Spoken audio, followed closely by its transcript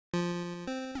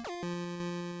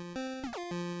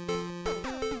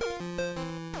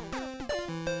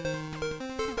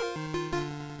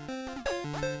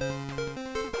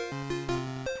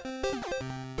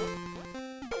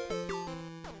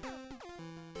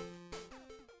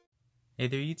Hey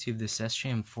there YouTube, this is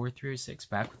SJM4306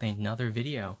 back with another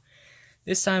video.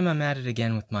 This time I'm at it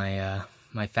again with my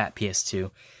my phat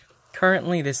PS2.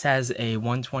 Currently this has a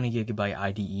 120GB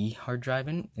IDE hard drive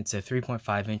in. It's a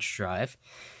 3.5-inch drive.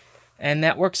 And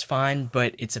that works fine,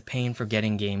 but it's a pain for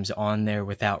getting games on there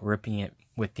without ripping it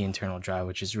with the internal drive,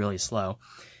 which is really slow.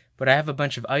 But I have a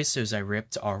bunch of ISOs I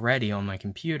ripped already on my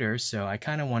computer, so I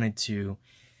kind of wanted to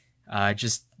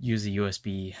just use a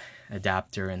USB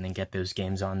adapter and then get those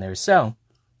games on there. So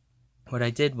what I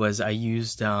did was I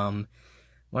used one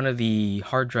of the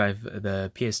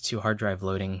the PS2 hard drive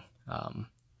loading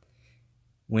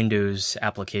Windows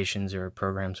applications or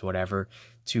programs, whatever,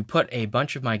 to put a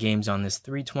bunch of my games on this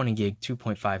 320GB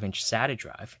 2.5-inch SATA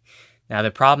drive. Now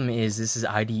the problem is this is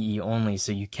IDE only,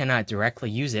 so you cannot directly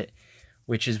use it,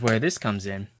 which is where this comes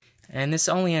in. And this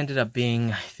only ended up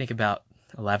being, I think, about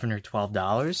 $11 or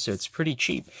 $12, so it's pretty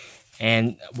cheap.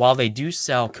 And while they do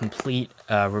sell complete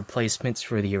replacements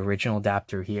for the original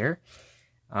adapter here,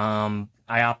 I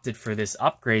opted for this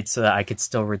upgrade so that I could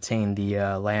still retain the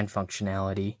LAN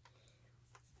functionality,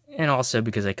 and also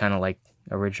because I kind of like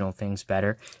original things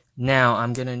better. Now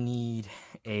I'm gonna need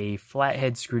a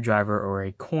flathead screwdriver or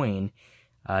a coin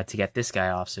to get this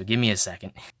guy off, so give me a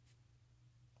second.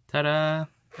 Ta-da!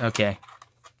 Okay,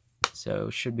 so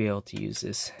should be able to use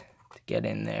this to get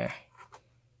in there.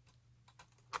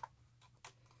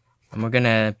 And we're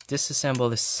gonna disassemble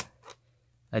this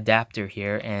adapter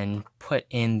here and put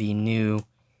in the new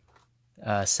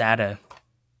SATA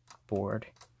board.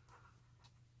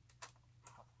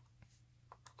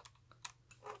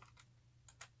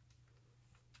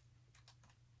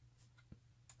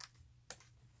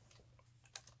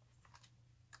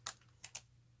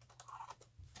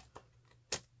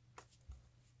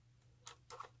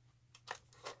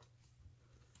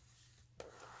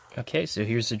 Okay, so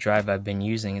here's the drive I've been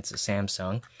using. It's a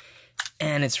Samsung,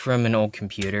 and it's from an old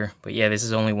computer. But yeah, this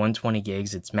is only 120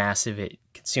 gigs. It's massive. It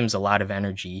consumes a lot of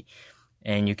energy,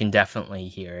 and you can definitely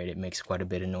hear it. It makes quite a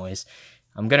bit of noise.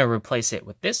 I'm going to replace it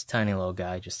with this tiny little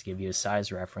guy, just to give you a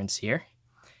size reference here.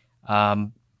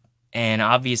 And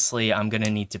obviously, I'm going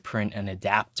to need to print an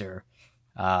adapter,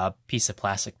 piece of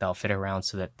plastic that'll fit around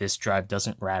so that this drive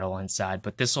doesn't rattle inside.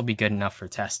 But this will be good enough for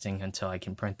testing until I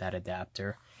can print that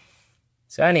adapter.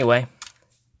 So anyway,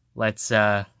 let's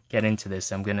get into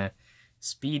this. I'm going to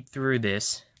speed through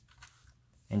this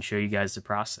and show you guys the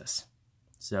process.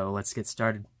 So let's get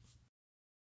started.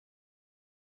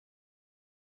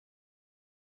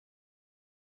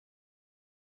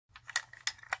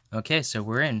 Okay, so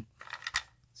we're in.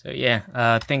 So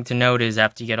yeah, thing to note is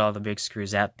after you get all the big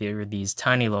screws out, there are these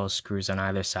tiny little screws on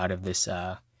either side of this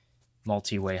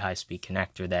multi-way high-speed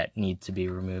connector that need to be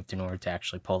removed in order to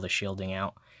actually pull the shielding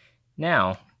out.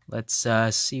 Now, let's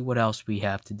see what else we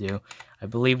have to do. I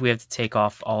believe we have to take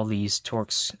off all these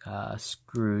Torx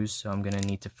screws, so I'm going to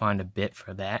need to find a bit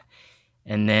for that.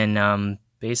 And then,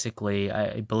 basically,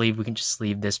 I believe we can just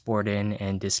leave this board in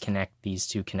and disconnect these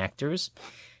two connectors.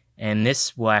 And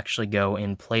this will actually go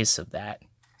in place of that.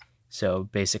 So,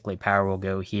 basically, power will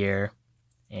go here,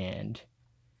 and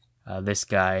this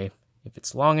guy, if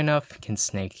it's long enough, can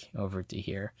snake over to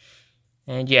here.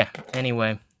 And yeah,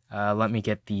 anyway, let me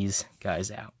get these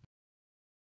guys out.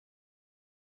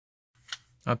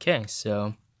 Okay,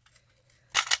 so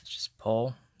let's just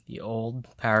pull the old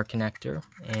power connector,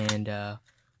 and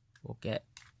we'll get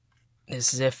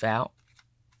this ZIF out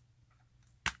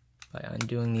by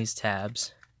undoing these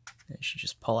tabs. It should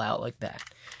just pull out like that.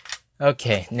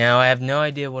 Okay, now I have no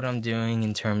idea what I'm doing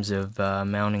in terms of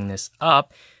mounting this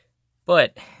up,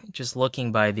 but just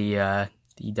looking by the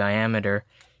diameter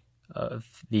of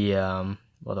the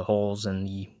well, the holes and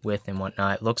the width and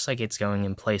whatnot, it looks like it's going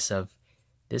in place of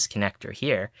this connector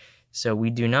here. So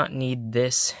we do not need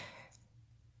this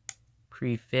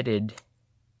pre-fitted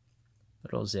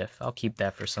little ZIF. I'll keep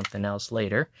that for something else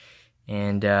later.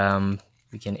 And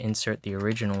we can insert the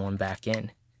original one back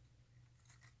in.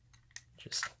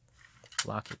 Just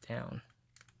lock it down.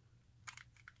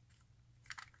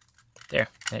 There,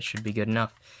 that should be good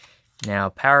enough. Now,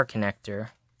 power connector.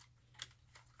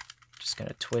 Just going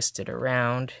to twist it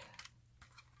around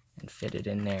and fit it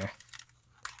in there.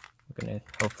 We're going to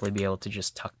hopefully be able to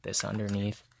just tuck this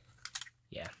underneath.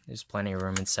 Yeah, there's plenty of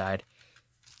room inside.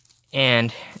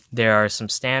 And there are some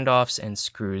standoffs and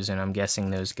screws, and I'm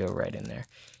guessing those go right in there.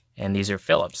 And these are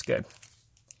Phillips, good.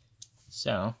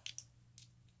 So,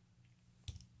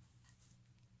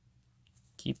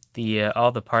 keep the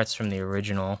all the parts from the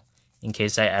original in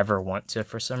case I ever want to,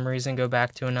 for some reason, go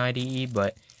back to an IDE,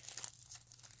 but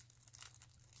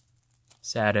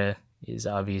SATA is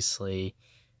obviously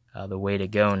the way to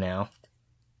go now.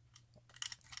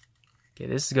 Okay,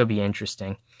 this is going to be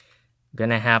interesting. I'm going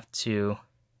to have to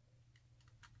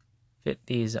fit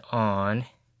these on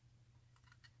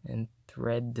and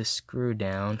thread the screw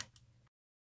down.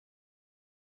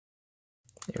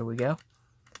 There we go.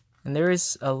 And there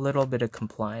is a little bit of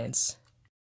compliance.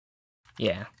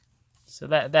 Yeah, so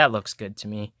that looks good to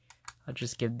me. I'll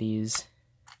just give these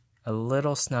a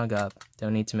little snug up.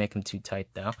 Don't need to make them too tight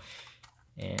though.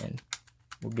 And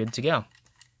we're good to go.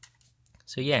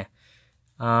 So yeah,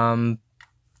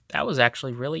 that was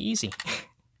actually really easy.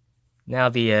 Now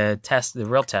the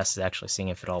real test is actually seeing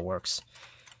if it all works.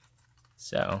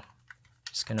 So,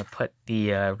 just gonna put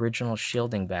the original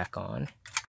shielding back on.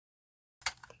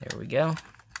 There we go.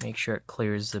 Make sure it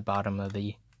clears the bottom of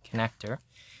the connector.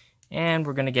 And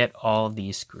we're gonna get all of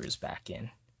these screws back in.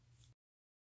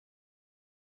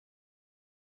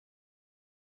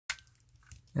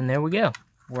 And there we go.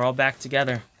 We're all back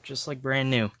together, just like brand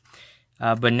new.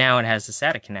 But now it has the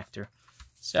SATA connector.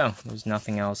 So, there's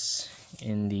nothing else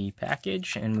in the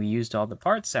package, and we used all the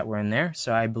parts that were in there,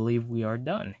 so I believe we are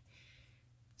done.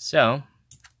 So,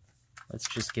 let's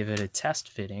just give it a test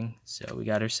fitting. So, we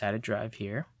got our SATA drive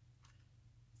here,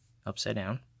 upside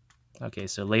down. Okay,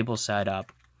 so label side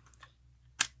up.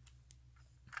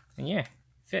 And yeah,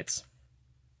 fits.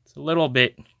 It's a little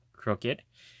bit crooked.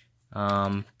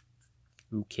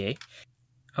 Okay.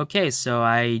 Okay, so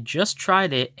I just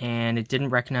tried it, and it didn't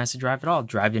recognize the drive at all. The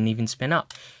drive didn't even spin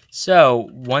up. So,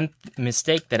 one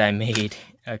mistake that I made,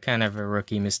 kind of a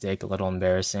rookie mistake, a little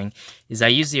embarrassing, is I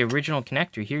used the original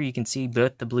connector. Here you can see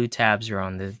both the blue tabs are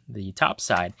on the top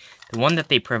side. The one that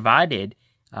they provided,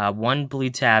 one blue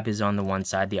tab is on the one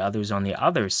side, the other is on the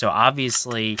other. So,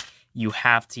 obviously, you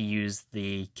have to use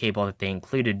the cable that they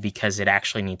included because it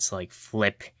actually needs to, like,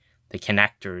 flip the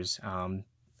connectors.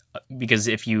 Because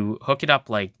if you hook it up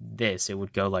like this, it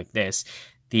would go like this.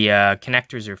 The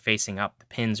connectors are facing up, the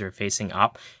pins are facing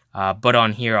up, but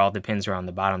on here all the pins are on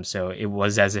the bottom, so it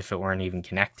was as if it weren't even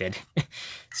connected.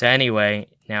 So anyway,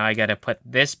 now I got to put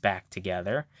this back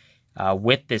together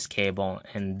with this cable,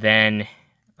 and then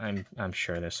I'm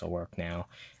sure this will work now.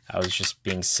 I was just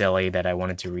being silly that I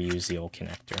wanted to reuse the old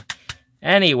connector.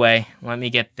 Anyway, let me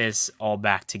get this all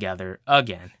back together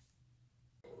again.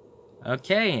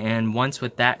 Okay, and once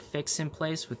with that fix in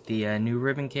place with the new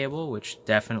ribbon cable, which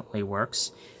definitely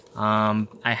works, I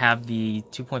have the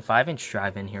 2.5-inch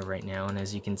drive in here right now, and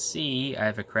as you can see, I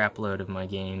have a crap load of my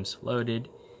games loaded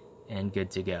and good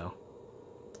to go.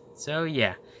 So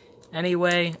yeah,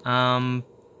 anyway,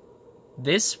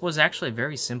 this was actually a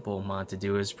very simple mod to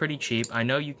do. It was pretty cheap. I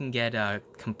know you can get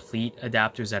complete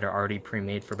adapters that are already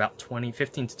pre-made for about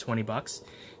 15 to 20 bucks,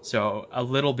 so a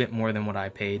little bit more than what I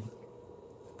paid.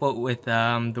 But with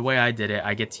the way I did it,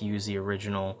 I get to use the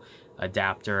original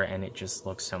adapter, and it just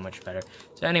looks so much better.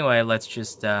 So anyway, let's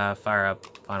just fire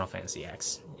up Final Fantasy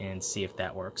X and see if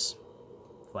that works.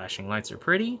 Flashing lights are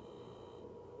pretty.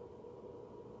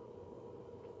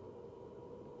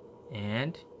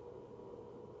 And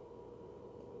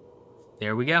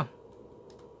there we go.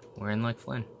 We're in like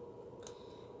Flynn.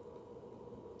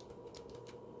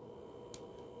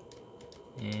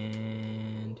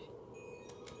 And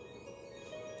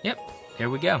yep, there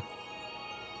we go.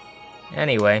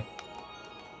 Anyway,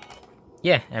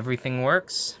 yeah, everything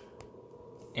works.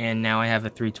 And now I have a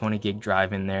 320 gig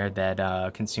drive in there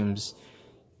that consumes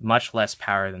much less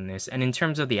power than this. And in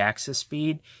terms of the access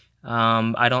speed,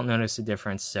 I don't notice a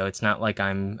difference. So it's not like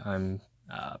I'm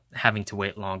having to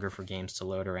wait longer for games to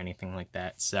load or anything like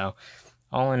that. So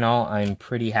all in all, I'm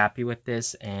pretty happy with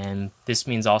this. And this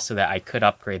means also that I could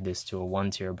upgrade this to a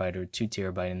 1 terabyte or 2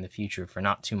 terabyte in the future for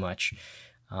not too much.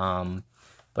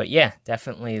 But yeah,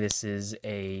 definitely this is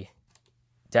a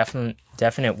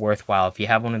definite worthwhile. If you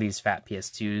have one of these fat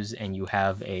PS2s and you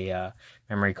have a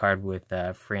memory card with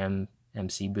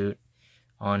FMCB boot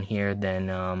on here,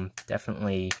 then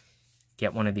definitely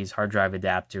get one of these hard drive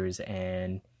adapters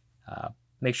and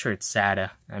make sure it's SATA.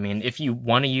 I mean, if you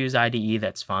want to use IDE,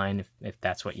 that's fine if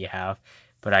that's what you have.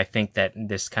 But I think that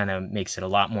this kind of makes it a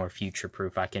lot more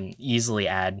future-proof. I can easily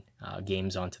add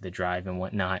games onto the drive and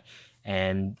whatnot.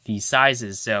 And the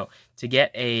sizes, so to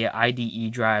get a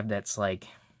IDE drive that's like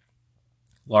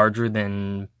larger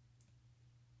than,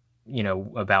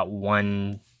 about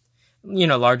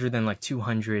larger than like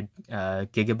 200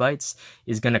 gigabytes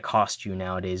is going to cost you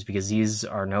nowadays, because these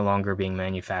are no longer being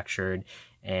manufactured.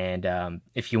 And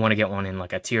if you want to get one in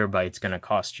like a terabyte, it's going to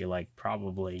cost you like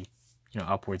probably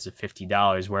upwards of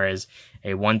 $50, whereas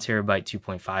a 1 terabyte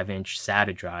 2.5-inch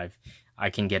SATA drive, I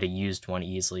can get a used one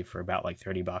easily for about like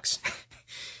 30 bucks.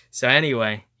 So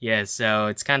anyway, yeah, so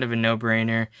it's kind of a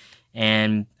no-brainer.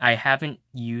 And I haven't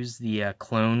used the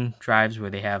clone drives where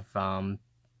they have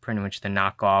pretty much the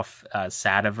knockoff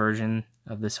SATA version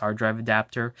of this hard drive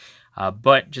adapter.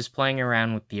 But just playing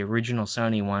around with the original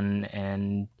Sony one,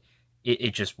 and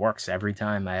it just works every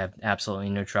time. I have absolutely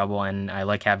no trouble, and I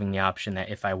like having the option that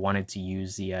if I wanted to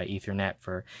use the Ethernet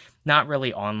for not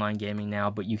really online gaming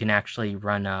now, but you can actually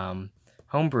run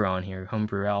Homebrew on here,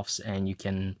 Homebrew Elves, and you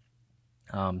can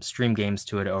stream games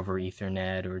to it over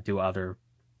Ethernet or do other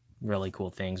really cool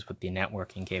things with the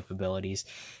networking capabilities.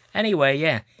 Anyway,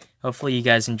 yeah, hopefully you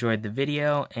guys enjoyed the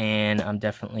video, and I'm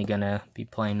definitely gonna be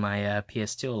playing my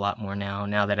PS2 a lot more now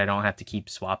that I don't have to keep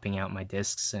swapping out my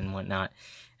discs and whatnot.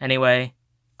 Anyway,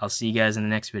 I'll see you guys in the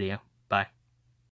next video.